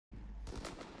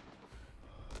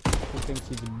thinks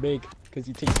he's big because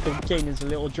he takes cocaine as a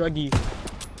little druggie.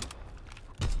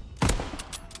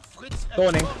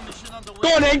 Dawning!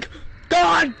 Dawning!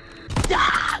 Gone!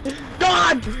 Ah!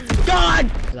 Gone!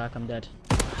 Gone! Zach, I'm dead.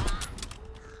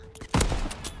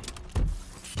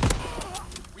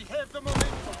 We have the momentum.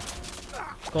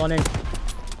 Gone in.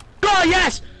 Oh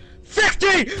yes! 50!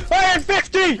 I had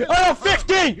 50! I have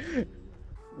 50!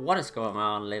 What is going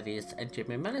on, ladies and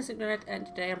gentlemen? My name is enought, and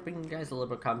today I'm bringing you guys a little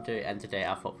bit of commentary, and today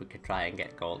I thought we could try and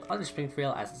get gold on the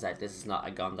Springfield. As I said, this is not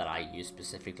a gun that I use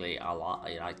specifically a lot.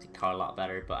 I like the car a lot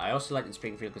better, but I also like the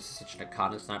Springfield because it's such an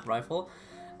iconic sniper rifle.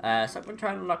 So I'm going to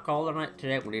try and unlock gold on it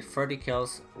today. We need 30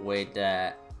 kills with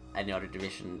any other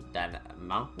division than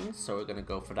mountains, so we're going to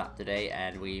go for that today,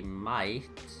 and we might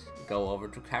go over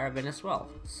to Caribbean as well.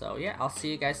 So yeah, I'll see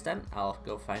you guys then. I'll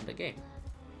go find the game.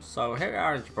 So here we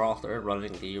are in Gibraltar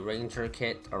running the Ranger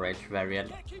kit, or Ranger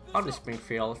variant, on the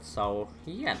Springfield. So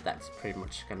yeah, that's pretty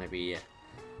much gonna be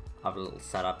a little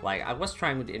setup. Like, I was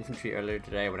trying with the infantry earlier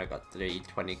today when I got the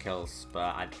 20 kills,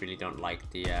 but I really don't like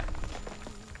the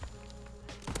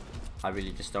I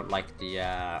really just don't like the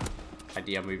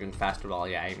idea of moving faster while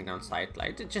aiming down sight.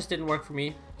 Like, it just didn't work for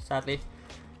me, sadly.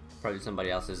 Probably somebody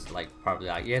else is like probably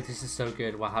like, yeah, this is so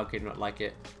good, well, how can you not like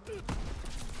it?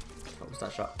 What was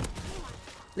that shot?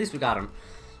 At least we got him.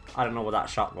 I don't know what that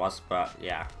shot was, but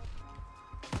yeah.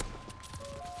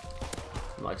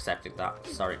 I'm not accepting that,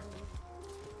 sorry.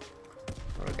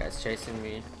 Alright guys, chasing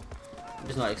me. I'm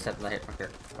just not accepting the hit marker.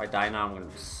 If I die now, I'm gonna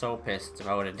be so pissed if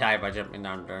I would have died by jumping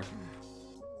down there.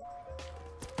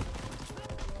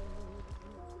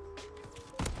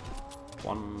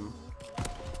 One,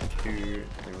 two,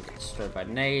 then we get destroyed by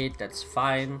nade, that's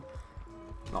fine.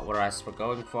 Not what else we're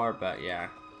going for, but yeah.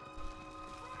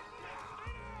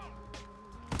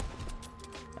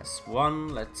 That's one,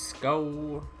 let's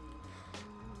go.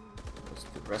 What's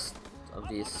the rest of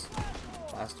these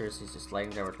bastards? He's just laying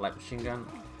there with a light machine gun.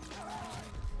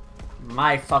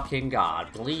 My fucking god,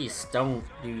 please don't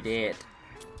do that.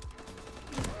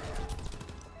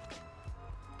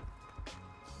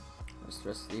 What's the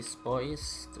rest of these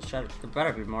boys? There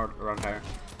better be more around here.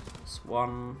 There's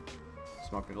one.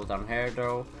 There's more people down here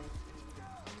though.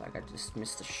 Like, I just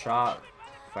missed a shot.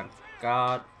 Thank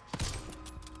god.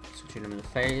 Shoot him in the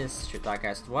face, shoot that guy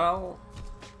as well.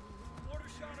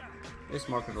 There's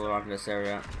more people around this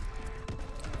area.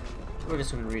 We're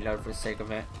just gonna reload for the sake of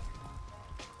it.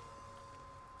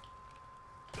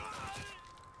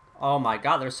 Oh my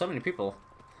god, there's so many people.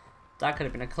 That could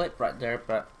have been a clip right there,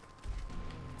 but...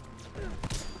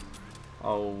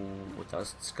 oh, that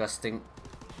was disgusting.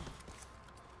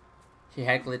 He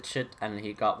head glitched it and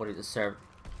he got what he deserved.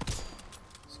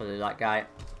 So did that guy.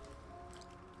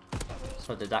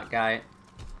 So did that guy.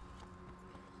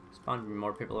 Spawned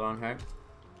more people around here.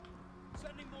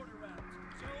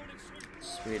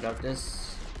 Let's read out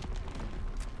this.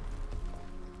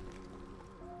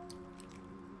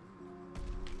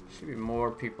 Should be more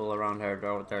people around here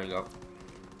though. There you go.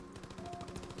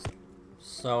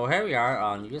 So here we are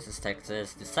on USS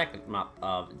Texas, the second map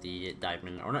of the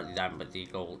diamond, or not the diamond, but the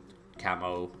gold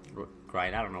camo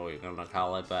grind. I don't know what you're gonna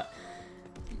call it, but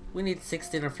we need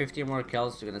 16 or 15 more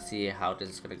kills. We're gonna see how this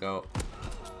is gonna go.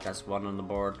 That's one on the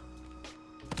board.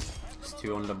 There's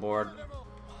two on the board.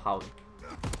 How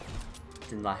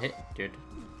didn't that hit, dude?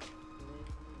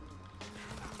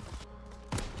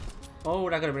 Oh,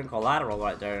 that could have been collateral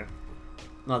right there.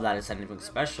 Not that it's anything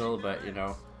special, but you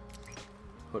know,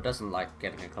 who doesn't like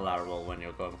getting a collateral when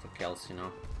you're going for kills, you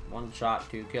know? One shot,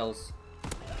 2 kills.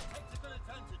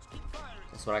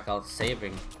 That's what I call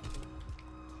saving.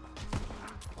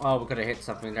 Oh, we could have hit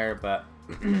something there, but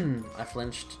I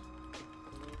flinched.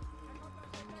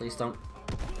 Please don't.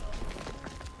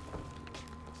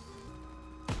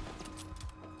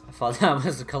 I thought that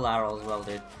was a collateral as well,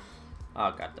 dude.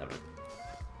 Oh, god damn it.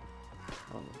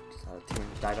 Oh, our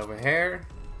teammate died over here.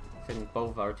 I think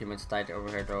both of our teammates died over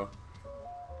here, though.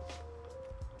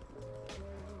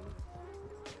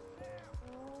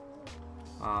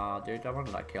 Ah, dude, I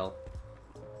wanted that kill.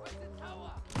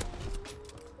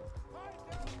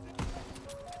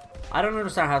 I don't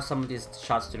understand how some of these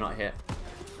shots do not hit.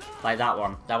 Like that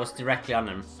one. That was directly on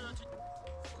him.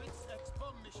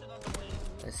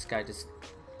 This guy just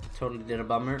totally did a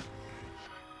bummer.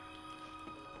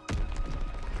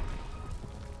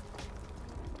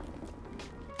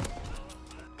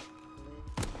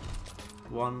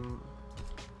 One.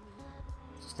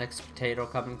 This next potato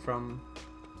coming from.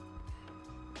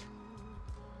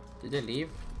 Did they leave?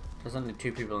 There's only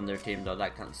 2 people on their team though,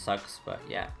 that kind of sucks, but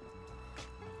yeah.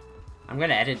 I'm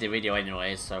gonna edit the video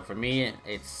anyway, so for me,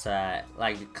 it's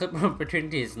like the clip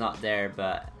opportunity is not there,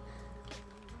 but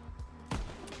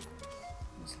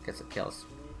get some kills.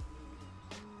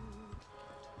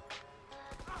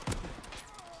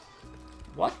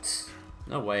 What?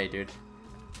 No way, dude.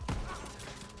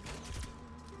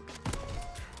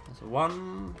 There's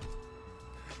one.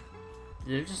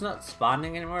 They're just not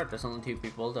spawning anymore. There's only 2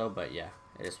 people though, but yeah,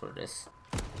 it is what it is.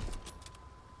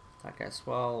 I guess,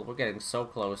 well, we're getting so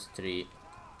close to the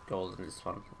gold in this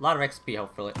one. A lot of XP,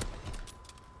 hopefully.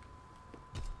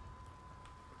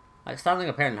 Like, standing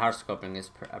up here and hard scoping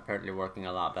is apparently working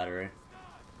a lot better.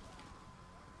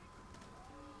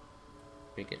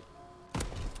 Begin.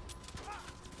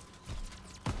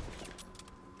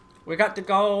 We got the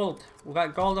gold! We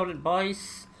got gold on it,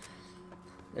 boys!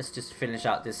 Let's just finish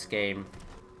out this game.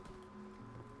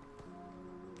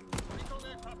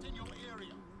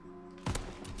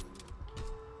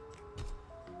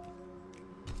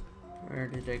 Where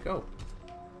did they go?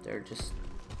 They're just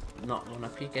not gonna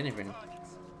peek anything.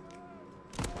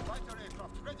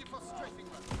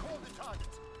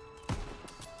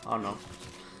 Oh no.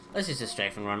 This is a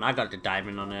strafing run. I got the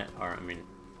diamond on it, or I mean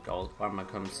gold. Why am I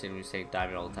coming to you say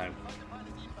diamond all the time?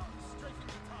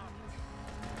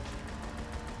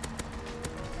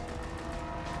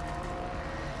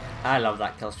 I love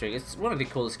that kill streak. It's one of the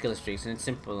coolest kill streaks, and it's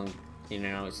simple and you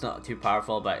know it's not too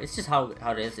powerful, but it's just how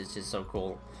it is. It's just so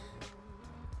cool.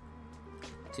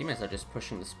 Teammates are just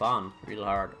pushing the spawn real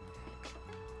hard.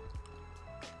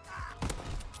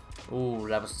 Ooh,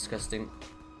 that was disgusting.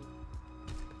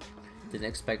 Didn't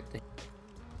expect it.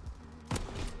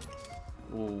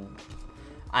 Ooh.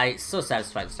 I'm so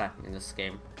satisfied sniping in this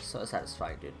game. So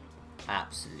satisfied, dude.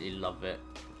 Absolutely love it.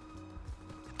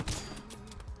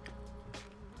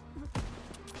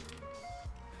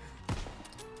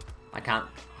 I can't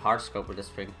hard scope with this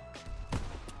thing.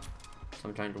 So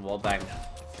I'm trying to wall bang.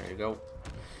 There you go.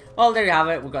 Well, there you have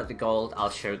it. We got the gold. I'll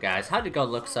show you guys how the gold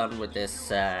looks on with this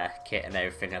kit and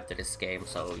everything after this game.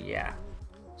 So yeah.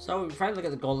 So we finally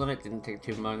got the gold on it. Didn't take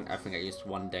too long. I think I used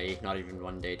 1 day, not even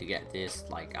 1 day to get this.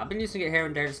 Like I've been using it here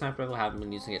and there to sniper rifle. I haven't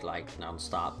been using it like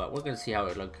non-stop. But we're gonna see how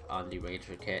it look on the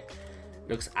Ranger kit.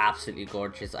 Looks absolutely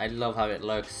gorgeous. I love how it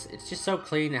looks. It's just so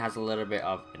clean. It has a little bit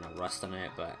of rust on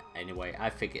it, but anyway, I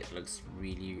think it looks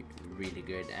really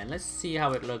good. And let's see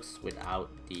how it looks without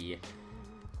the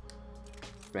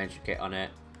Ranger kit on it.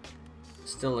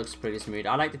 Still looks pretty smooth.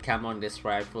 I like the camo on this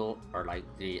rifle, or like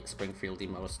the Springfield the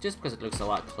most, just because it looks a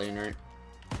lot cleaner.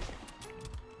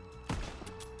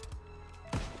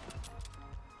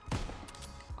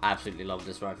 I absolutely love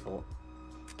this rifle.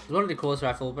 It's one of the coolest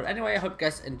rifles. But anyway, I hope you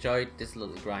guys enjoyed this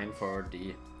little grind for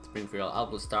the Springfield. I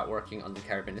will start working on the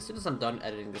Caribbean as soon as I'm done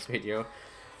editing this video.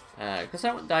 Because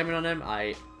I want diamond on him.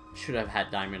 I should have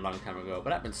had diamond a long time ago,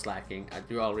 but I've been slacking. I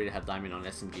do already have diamond on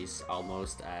SMGs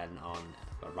almost, and on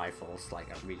rifles. Like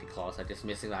I'm really close. I'm just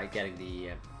missing like getting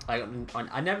the.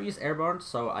 I never use airborne,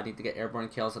 so I need to get airborne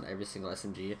kills on every single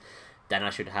SMG. Then I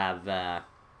should have.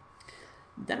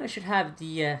 Then I should have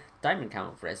the diamond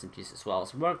camo for SMGs as well.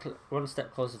 So we're one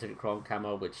step closer to the chrome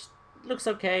camo, which looks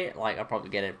okay. Like I'll probably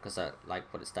get it because I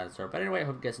like what it stands for. But anyway, I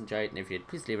hope you guys enjoyed. And if you did,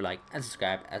 please leave a like and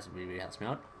subscribe, as it really helps me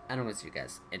out. And I'm going to see you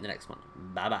guys in the next one.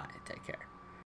 Bye bye. Take care.